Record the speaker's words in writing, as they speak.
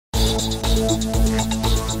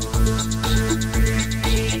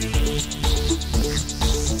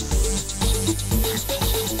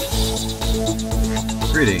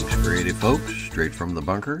Greetings, creative folks. Straight from the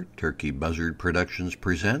bunker, Turkey Buzzard Productions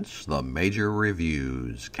presents The Major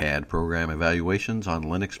Reviews, CAD Program Evaluations on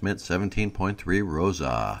Linux Mint 17.3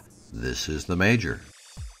 Rosa. This is The Major.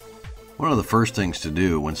 One of the first things to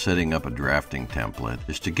do when setting up a drafting template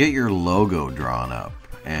is to get your logo drawn up.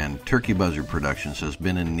 And Turkey Buzzard Productions has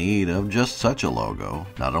been in need of just such a logo,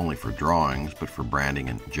 not only for drawings, but for branding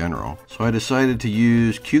in general. So I decided to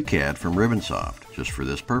use Q-CAD from Ribbonsoft just for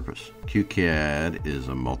this purpose. Q-CAD is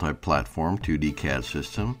a multi-platform 2D CAD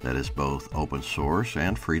system that is both open source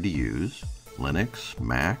and free to use. Linux,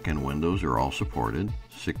 Mac, and Windows are all supported.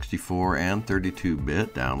 64 and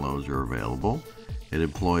 32-bit downloads are available. It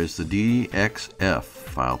employs the DXF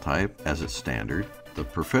file type as its standard. The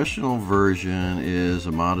professional version is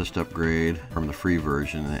a modest upgrade from the free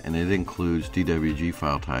version, and it includes DWG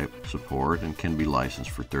file type support and can be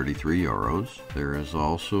licensed for 33 euros. There is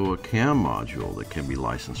also a CAM module that can be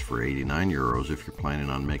licensed for 89 euros if you're planning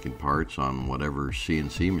on making parts on whatever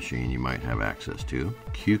CNC machine you might have access to.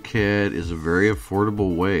 Q-CAD is a very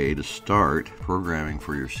affordable way to start programming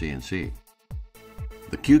for your CNC.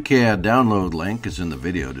 The Q-CAD download link is in the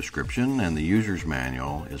video description, and the user's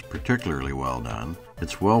manual is particularly well done.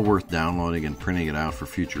 It's well worth downloading and printing it out for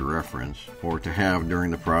future reference, or to have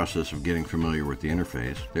during the process of getting familiar with the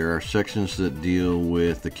interface. There are sections that deal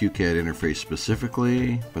with the Q-CAD interface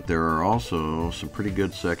specifically, but there are also some pretty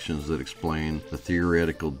good sections that explain the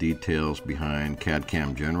theoretical details behind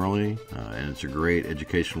CAD/CAM generally, and it's a great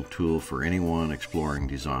educational tool for anyone exploring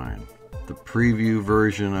design. The preview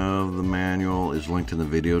version of the manual is linked in the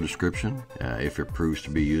video description. If it proves to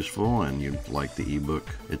be useful and you'd like the ebook,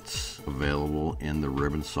 it's available in the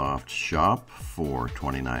Ribbonsoft shop for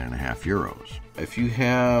 29.5 euros. If you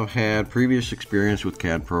have had previous experience with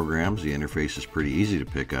CAD programs, the interface is pretty easy to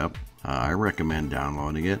pick up. I recommend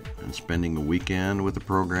downloading it and spending a weekend with the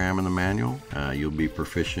program and the manual. You'll be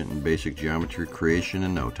proficient in basic geometry creation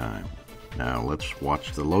in no time. Now let's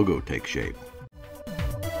watch the logo take shape.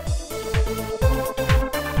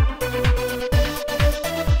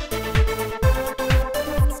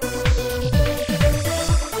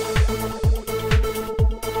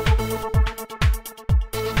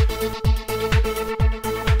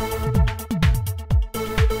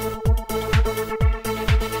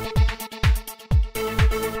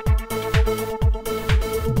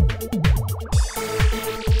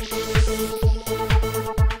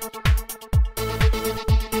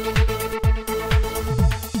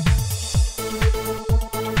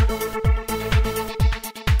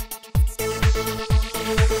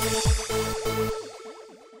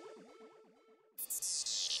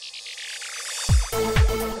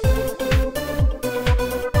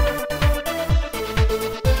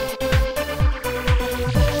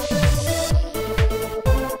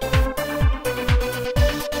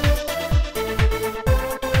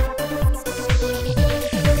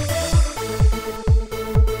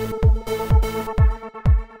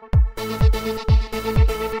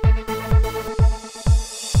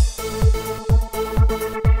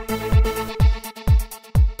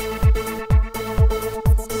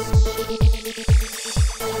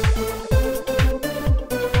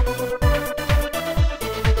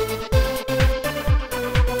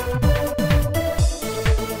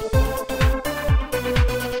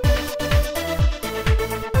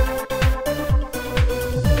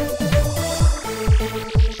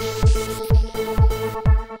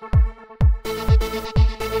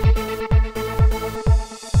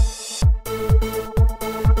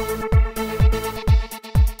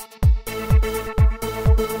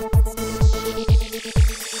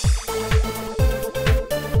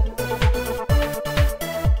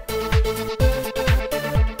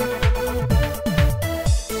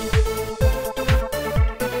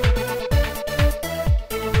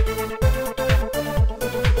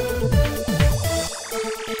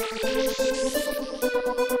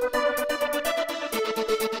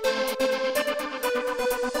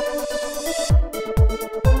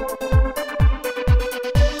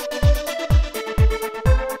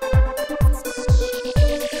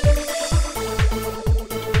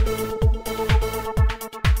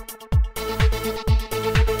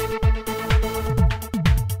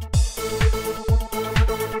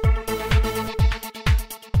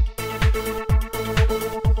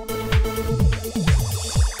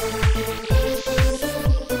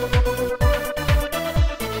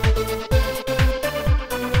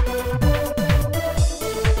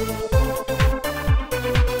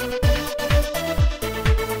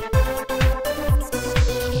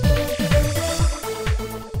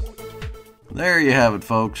 There you have it,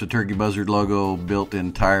 folks. A Turkey Buzzard logo built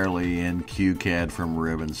entirely in Q-CAD from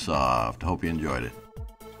Ribbonsoft. Hope you enjoyed it.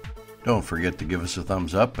 Don't forget to give us a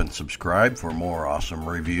thumbs up and subscribe for more awesome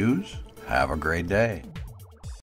reviews. Have a great day.